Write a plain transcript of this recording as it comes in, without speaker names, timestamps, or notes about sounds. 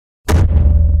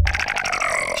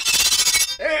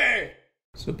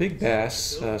So Big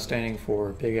BAS, standing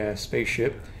for Big Ass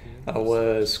Spaceship,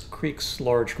 was Creek's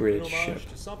large grid ship.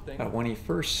 When he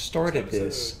first started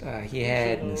this, he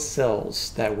had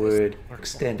nacelles that would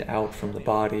extend out from the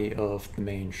body of the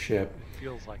main ship.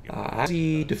 As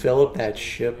he developed that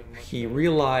ship, he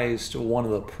realized one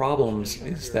of the problems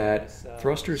is that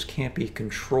thrusters can't be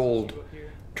controlled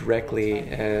directly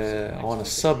on a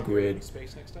subgrid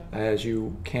as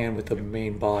you can with the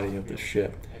main body of the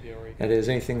ship. That is,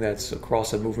 anything that's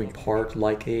across a moving part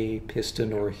like a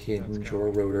piston or hinge or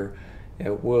a rotor,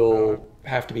 it will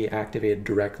have to be activated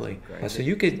directly. So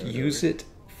you could use it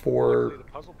for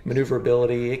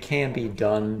maneuverability. It can be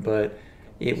done, but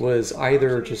it was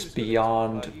either just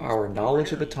beyond our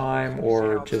knowledge at the time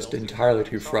or just entirely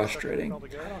too frustrating.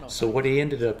 So what he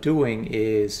ended up doing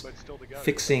is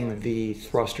fixing the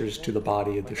thrusters to the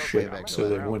body of the ship so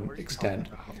they wouldn't extend.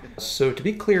 So to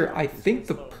be clear, I think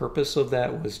the purpose of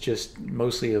that was just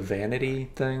mostly a vanity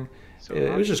thing.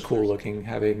 It was just cool looking,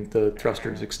 having the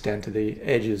thrusters extend to the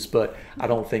edges, but I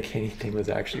don't think anything was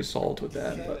actually solved with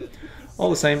that. But all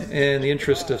the same, in the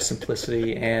interest of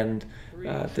simplicity and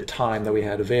the time that we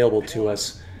had available to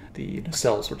us, the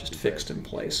nacelles were just fixed in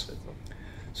place.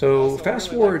 So fast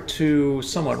forward to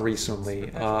somewhat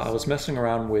recently, I was messing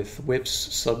around with Whip's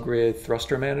Subgrid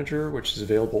Thruster Manager, which is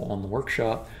available on the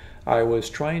workshop. I was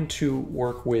trying to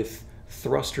work with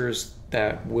thrusters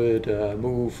that would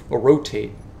move or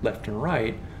rotate left and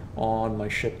right on my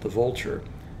ship, the Vulture,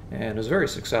 and it was very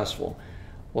successful.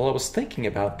 Well, I was thinking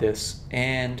about this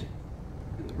and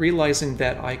realizing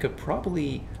that I could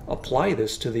probably apply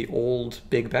this to the old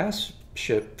Big BAS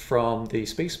ship from the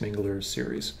Space Minglers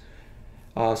series.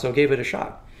 So I gave it a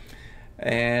shot.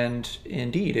 And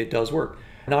indeed, it does work.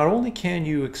 Not only can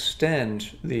you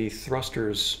extend the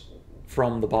thrusters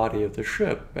from the body of the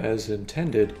ship as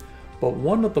intended, but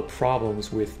one of the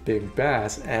problems with Big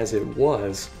BAS as it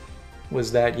was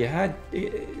that you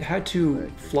had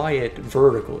to fly it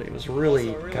vertically. It was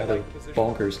really kind of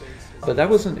bonkers. But that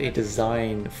wasn't a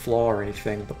design flaw or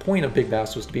anything. The point of Big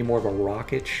BAS was to be more of a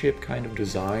rocket ship kind of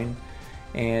design.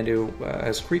 And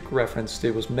as Creek referenced,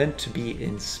 it was meant to be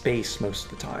in space most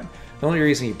of the time. The only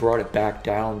reason he brought it back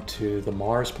down to the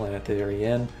Mars planet at the very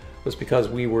end was because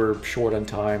we were short on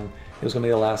time. It was going to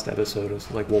be the last episode. It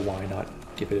was like, well, why not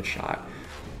give it a shot?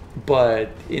 But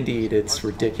indeed, it's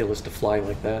ridiculous to fly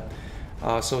like that.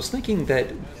 So I was thinking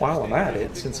that while I'm at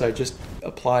it, since I just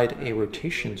applied a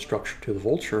rotation structure to the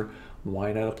Vulture,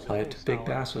 why not apply it to Big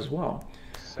BAS as well?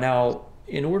 Now,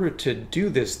 in order to do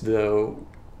this, though,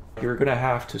 you're going to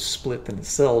have to split the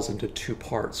nacelles into two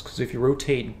parts, because if you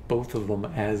rotate both of them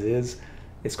as is,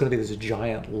 it's going to be this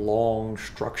giant long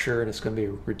structure and it's going to be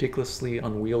ridiculously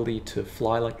unwieldy to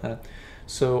fly like that.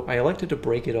 So I elected to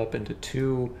break it up into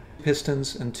two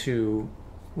pistons and two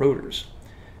rotors.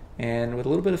 And with a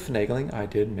little bit of finagling, I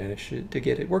did manage to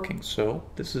get it working. So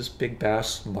this is Big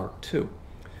BAS Mk2.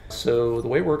 So the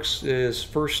way it works is,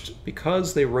 first,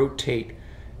 because they rotate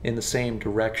in the same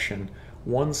direction,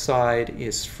 one side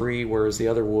is free, whereas the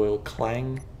other will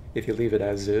clang if you leave it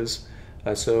as is.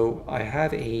 So I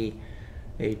have a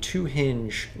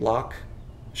two-hinge lock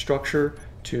structure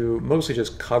to mostly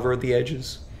just cover the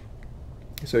edges.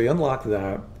 So you unlock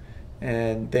that,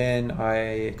 and then I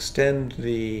extend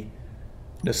the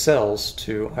nacelles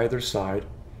to either side,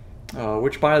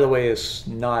 which, by the way, is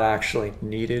not actually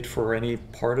needed for any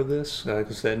part of this,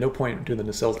 because at no point do the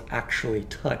nacelles actually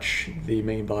touch the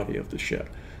main body of the ship.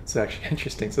 It's actually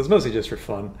interesting. So it's mostly just for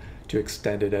fun to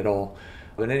extend it at all.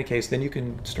 But in any case, then you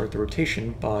can start the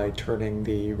rotation by turning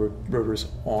the rotors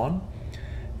on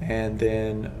and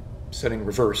then setting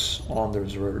reverse on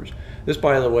those rotors. This,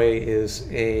 by the way, is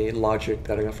a logic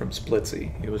that I got from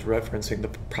Splitsy. He was referencing the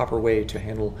proper way to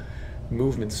handle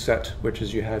movement set, which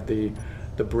is you have the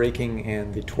braking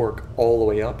and the torque all the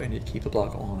way up, and you keep the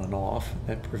block on and off.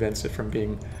 That prevents it from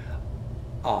being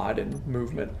odd in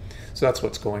movement. So that's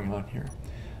what's going on here.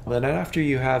 Then after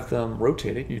you have them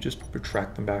rotated, you just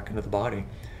retract them back into the body.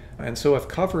 And so I've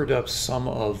covered up some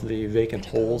of the vacant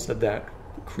holes that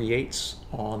creates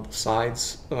on the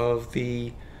sides of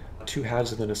the two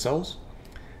halves of the nacelles.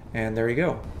 And there you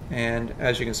go. And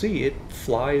as you can see, it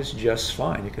flies just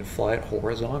fine. You can fly it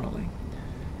horizontally.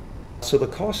 So the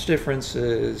cost difference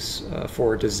is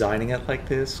for designing it like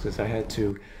this, because I had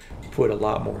to put a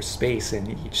lot more space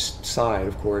in each side,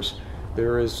 of course.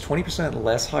 There is 20%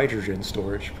 less hydrogen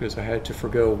storage because I had to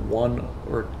forgo one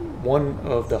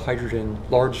of the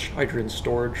large hydrogen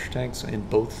storage tanks in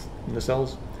both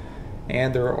nacelles,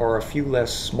 and there are a few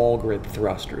less small grid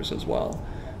thrusters as well.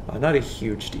 Not a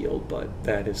huge deal, but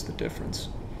that is the difference.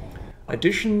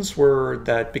 Additions were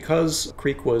that because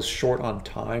Creek was short on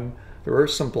time, There were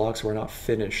some blocks that were not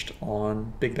finished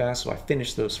on Big BAS, so I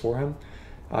finished those for him.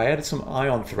 I added some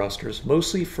ion thrusters,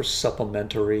 mostly for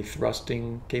supplementary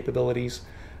thrusting capabilities.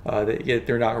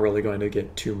 They're not really going to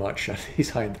get too much out of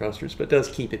these ion thrusters, but it does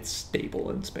keep it stable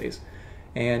in space.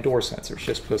 And door sensors,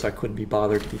 just because I couldn't be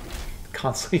bothered to be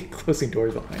constantly closing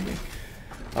doors behind me.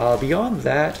 Beyond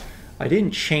that, I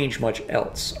didn't change much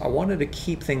else. I wanted to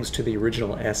keep things to the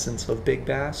original essence of Big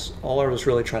BAS. All I was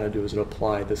really trying to do is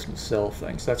apply this nacelle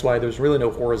thing. So that's why there's really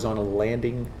no horizontal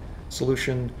landing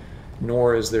solution,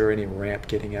 nor is there any ramp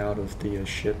getting out of the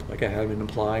ship, like I have been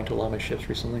applying to a lot of my ships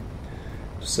recently.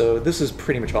 So this is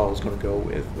pretty much all I was going to go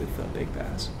with Big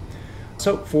BAS.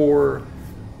 So for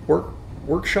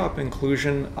workshop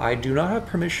inclusion, I do not have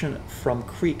permission from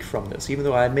Creek from this. Even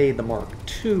though I made the Mark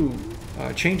II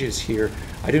changes here,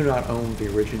 I do not own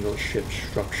the original ship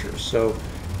structure. So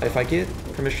if I get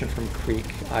permission from Creek,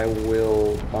 I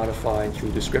will modify through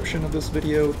the description of this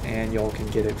video, and y'all can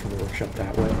get it from the workshop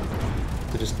that way.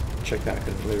 So just check back at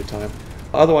a later time.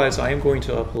 Otherwise, I am going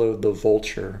to upload the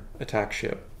Vulture attack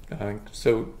ship.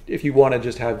 So if you want to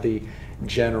just have the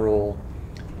general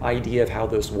idea of how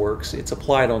this works, it's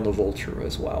applied on the Vulture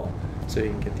as well, so you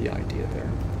can get the idea there.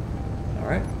 All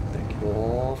right, thank you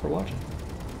all for watching.